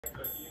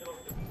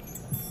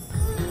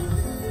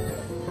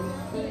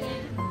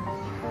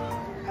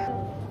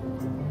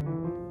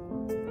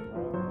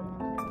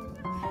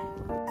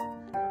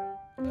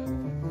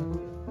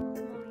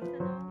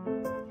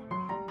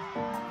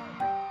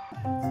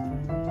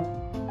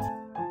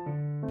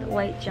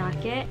White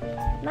jacket,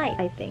 night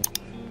I think.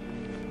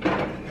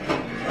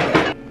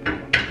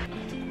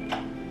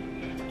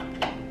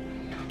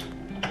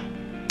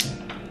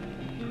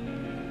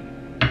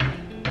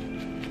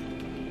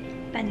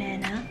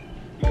 Banana.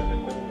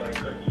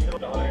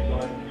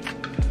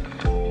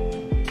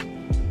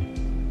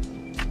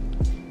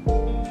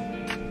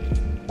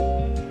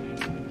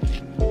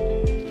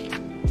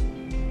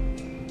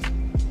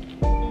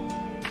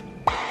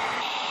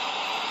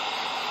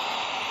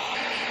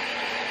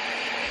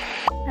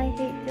 I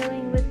hate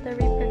dealing with the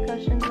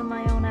repercussions of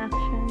my own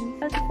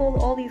actions. I have to fold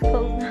all these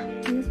clothes now.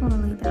 I just want to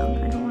lay down.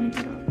 I don't want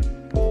to get up.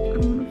 I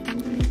don't want to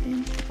fold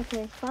anything.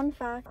 Okay, fun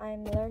fact.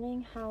 I'm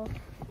learning how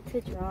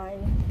to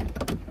drive.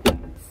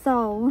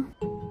 So...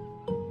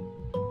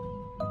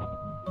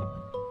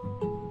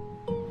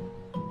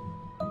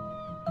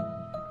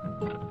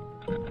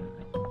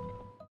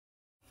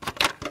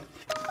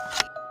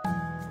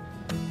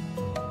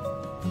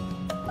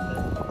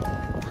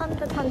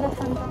 탄다.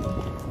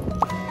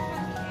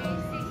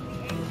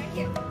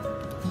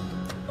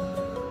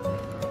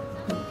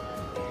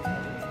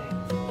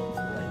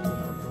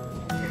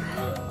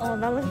 Oh,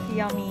 that looks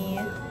yummy.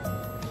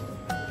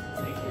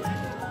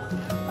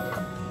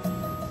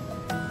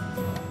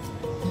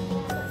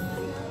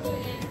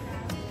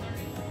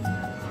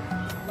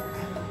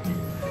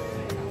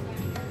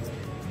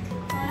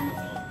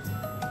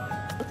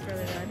 Looks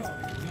really good.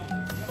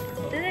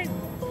 Did it?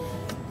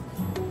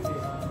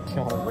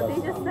 What did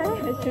you just say? I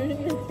turned it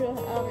into an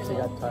hour. She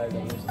got tired of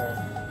herself.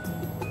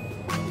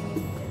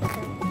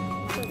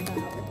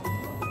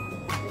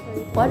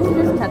 What is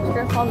this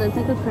texture called? It's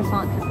like a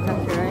croissant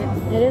texture,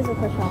 right? It is a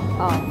croissant.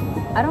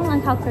 Oh. I don't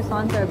like how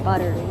croissants are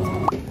buttery.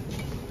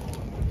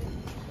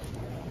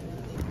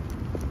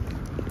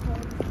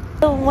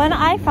 So when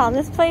I found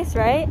this place,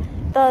 right?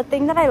 The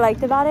thing that I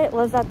liked about it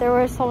was that there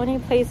were so many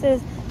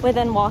places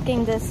within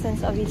walking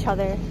distance of each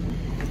other.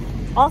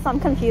 Also, I'm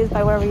confused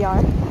by where we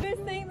are. We're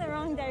staying the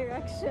wrong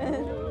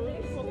direction.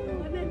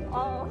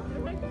 Oh.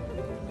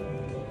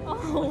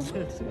 Oh.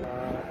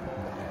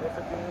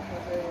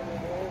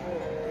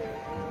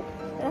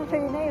 For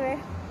your neighbor,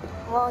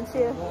 won't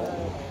you?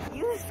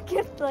 You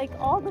skipped like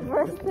all the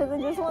verses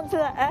and just went to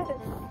the end.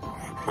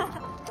 I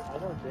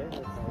don't dance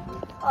like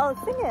that. Oh,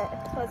 sing it.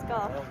 Let's go.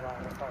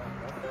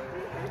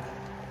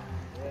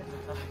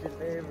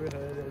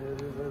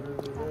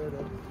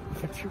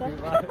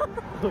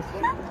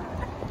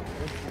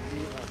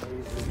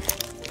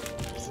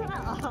 Shut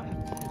up.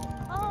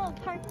 Oh,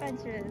 park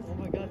benches. Oh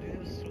my god, dude,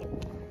 this is so...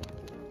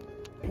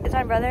 It's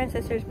my brother and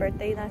sister's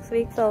birthday next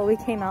week, so we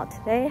came out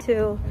today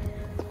to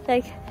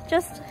like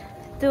just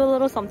do a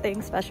little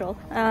something special,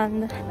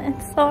 and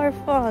it's so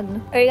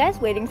fun. Are you guys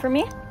waiting for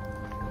me?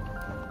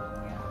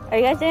 Are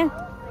you guys there? I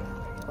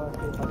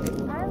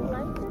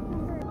like this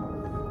number.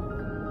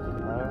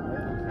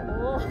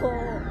 Whoa!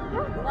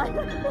 Why do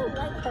I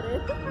like it?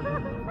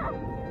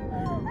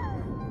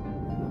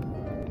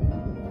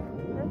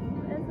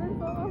 It's been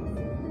so long.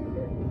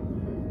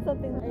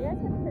 Something. Are you guys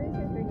gonna finish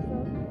your drink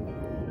though?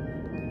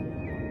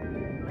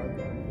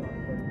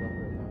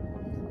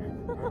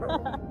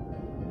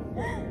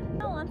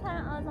 One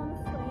time I was on the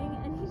swing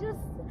and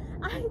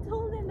I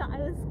told him that I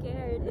was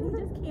scared and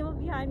he just came up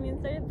behind me and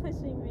started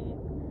pushing me.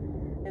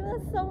 It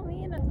was so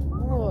mean.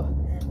 Oh.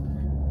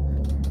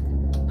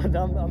 I'm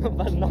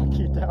about to knock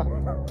you down.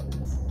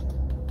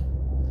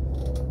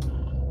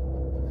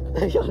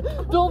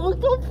 Don't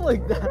look up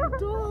like that,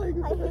 dog.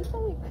 I hate that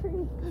it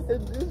creaks.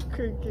 It is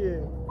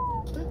creaking.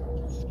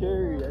 It's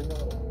scary, I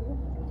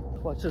know.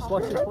 Watch this. I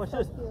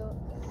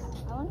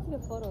want to take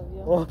a photo of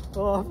you.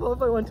 Oh,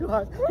 if I went too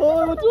high. Oh,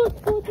 I went too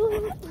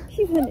high.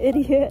 He's an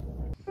idiot.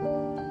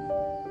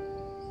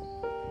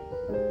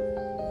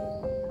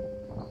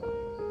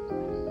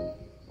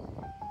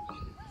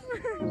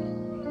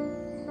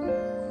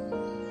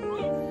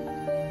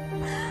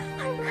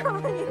 I'm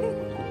crying.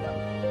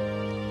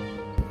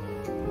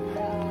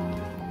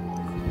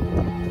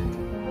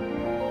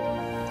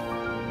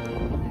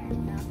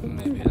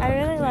 I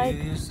really like,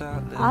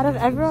 out of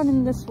everyone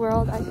in this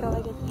world, I feel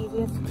like it's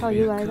easiest to tell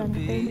you guys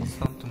anything.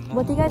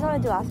 What do you guys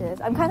want to do after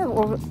this? I'm kind of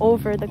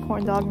over the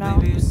corn dog now. I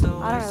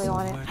don't really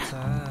want it.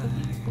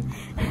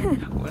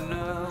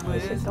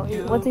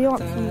 What do you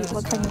want to eat?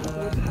 What kind of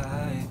food?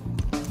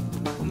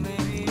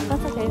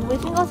 That's okay. We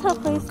can go to a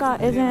place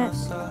that isn't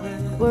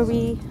where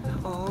we...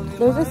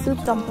 There's a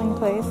soup dumpling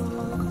place.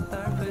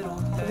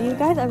 Have you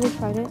guys ever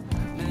tried it?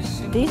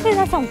 Did you say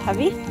that sounds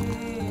heavy?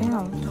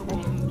 Damn.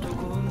 Okay.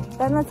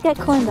 Then let's get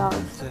corn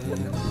dogs.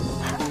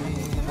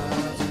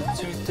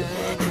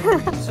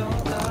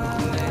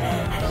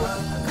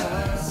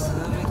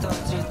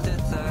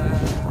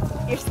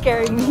 You're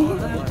scaring me.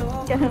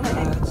 Get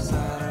away.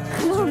 I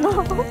don't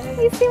know.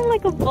 You seem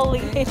like a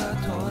bully.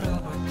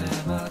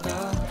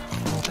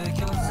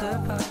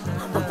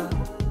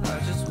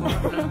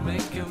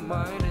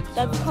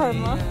 That's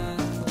karma.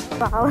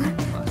 Wow.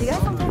 Do you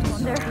guys sometimes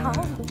wonder how?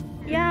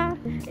 Yeah,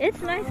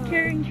 it's nice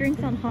carrying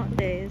drinks on hot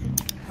days.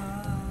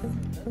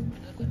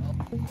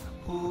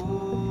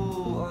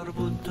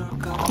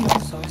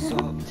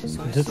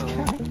 This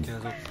guy?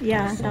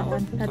 Yeah, that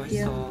one. That's you.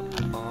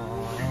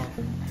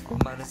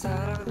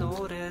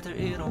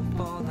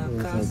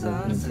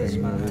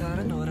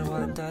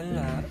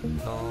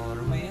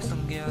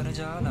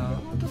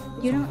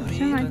 You know, it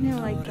reminds me of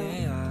like the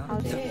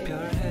house.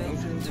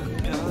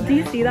 Do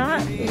you see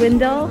that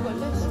window?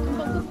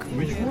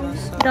 Which one?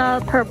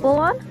 The purple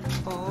one?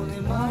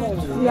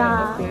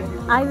 Yeah,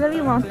 I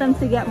really want them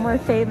to get more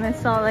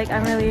famous, so like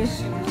I'm really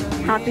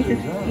happy to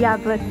see, yeah,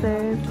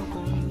 blitzers.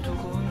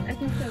 I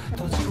think so.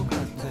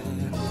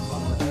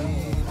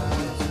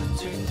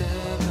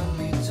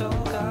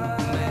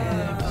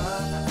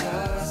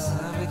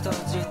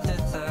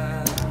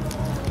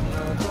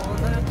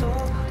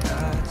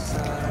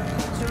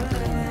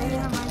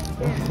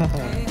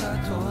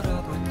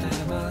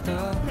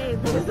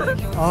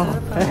 Oh,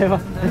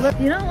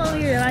 hey, You know what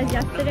we realized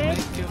yesterday?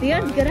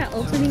 Leon's good at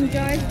opening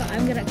jars, but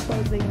I'm good at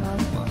closing them.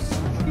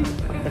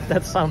 if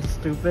that sounds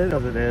stupid,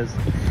 as it is.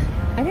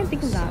 I didn't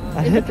think of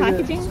that. Is it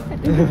packaging?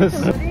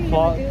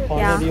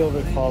 Quantity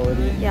over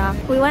quality. Yeah.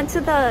 We went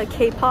to the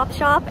K-pop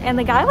shop and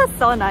the guy was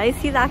so nice.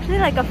 He's actually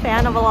like a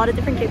fan of a lot of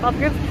different K-pop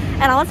groups.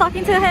 And I was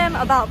talking to him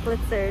about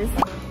blitzers.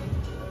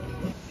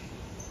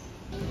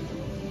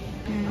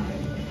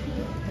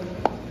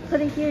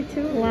 Put it here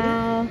too.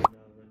 Wow.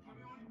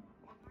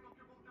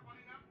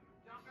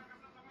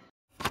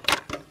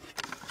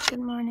 Good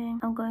morning.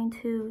 I'm going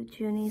to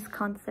Junny's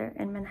concert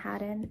in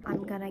Manhattan.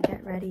 I'm gonna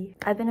get ready.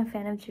 I've been a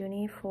fan of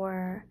Junny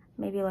for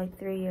maybe like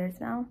 3 years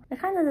now. It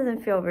kind of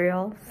doesn't feel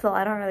real, so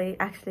I don't really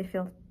actually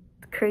feel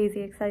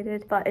crazy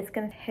excited, but it's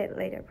gonna hit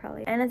later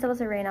probably. And it's supposed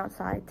to rain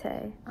outside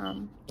today,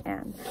 and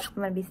I'm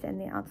gonna be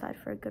standing outside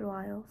for a good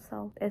while.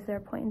 So is there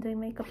a point in doing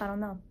makeup? I don't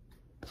know.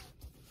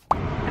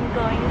 I'm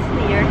going to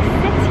New York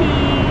City.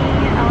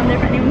 I wonder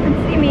if anyone can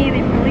see me.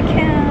 They probably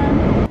can.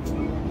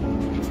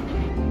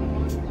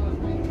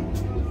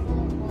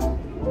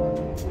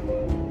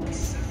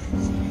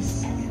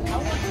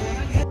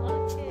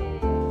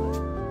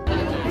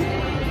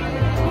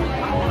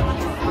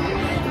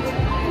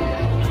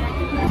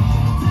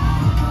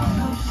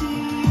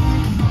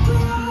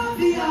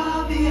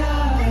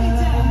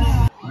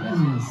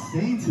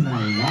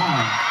 Tonight,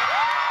 wow.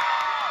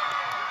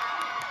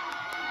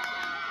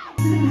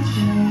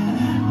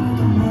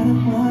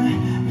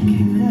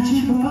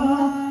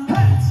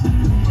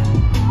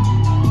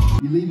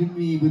 You're leaving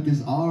me with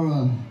this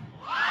aura.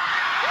 I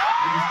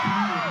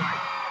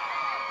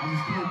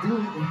just can't do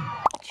it.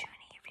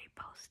 Junny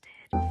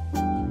reposted.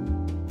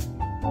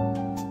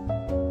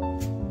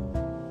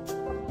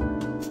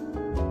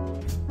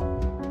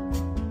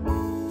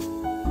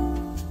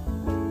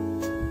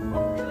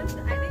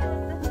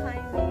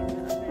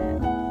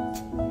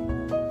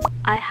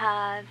 I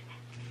have,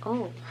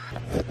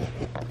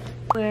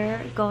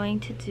 we're going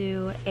to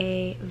do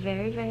a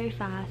very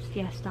fast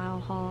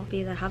yesstyle haul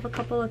because I have a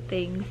couple of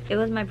things. It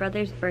was my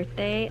brother's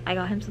birthday. I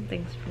got him some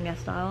things from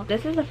yesstyle.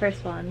 This is the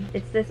first one.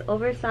 It's this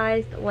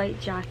oversized white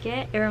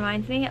jacket. It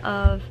reminds me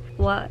of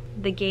what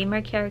the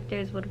gamer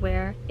characters would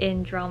wear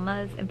in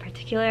dramas. In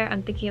particular,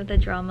 I'm thinking of the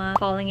drama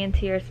Falling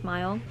Into Your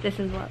Smile. This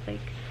is what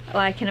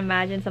I can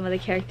imagine some of the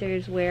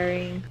characters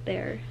wearing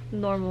their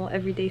normal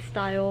everyday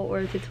style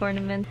or to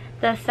tournament.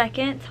 The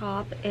second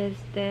top is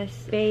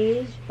this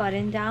beige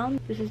button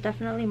down. This is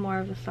definitely more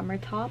of a summer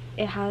top.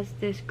 It has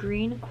this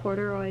green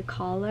corduroy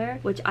collar,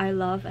 which I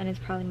love, and it's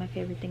probably my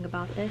favorite thing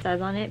about this. It says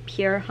on it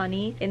pure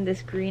honey in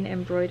this green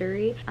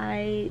embroidery.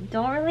 I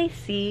don't really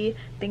see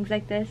things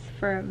like this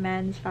for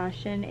men's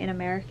fashion in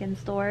American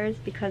stores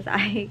because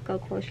I go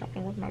clothes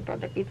shopping with my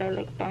brother because I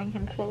like buying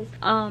him clothes.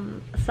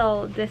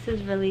 So this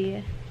is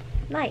really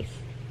nice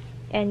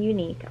and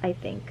unique, I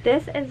think.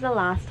 This is the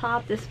last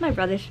top. This is my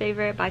brother's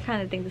favorite, but I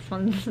kind of think this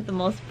one's the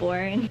most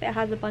boring. It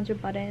has a bunch of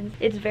buttons.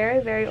 It's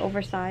very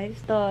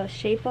oversized. The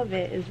shape of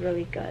it is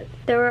really good.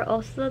 There were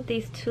also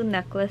these two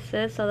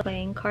necklaces. So the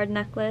playing card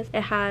necklace,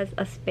 it has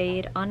a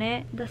spade on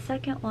it. The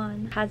second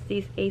one has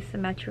these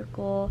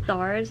asymmetrical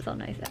stars. So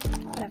nice.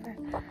 Whatever.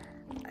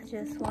 I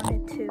just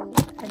wanted to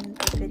end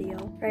the video.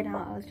 Right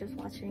now I was just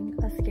watching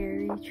a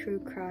scary true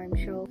crime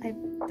show. I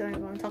don't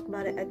even want to talk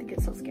about it. I think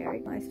it's so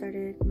scary. I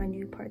started my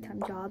new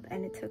part-time job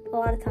and it took a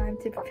lot of time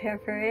to prepare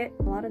for it.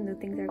 A lot of new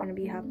things are going to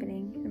be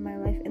happening in my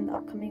life in the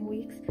upcoming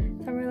weeks.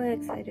 So I'm really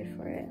excited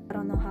for it. I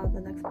don't know how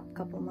the next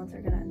couple of months are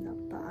going to end up,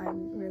 but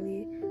I'm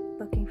really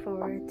looking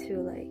forward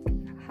to like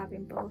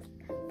having both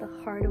the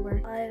hard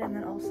work on it and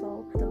then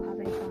also still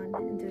having fun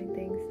and doing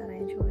things that I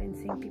enjoy and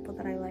seeing people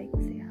that I like.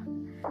 So yeah.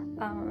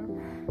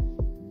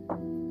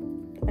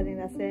 I think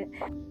that's it.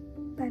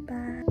 Bye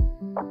bye.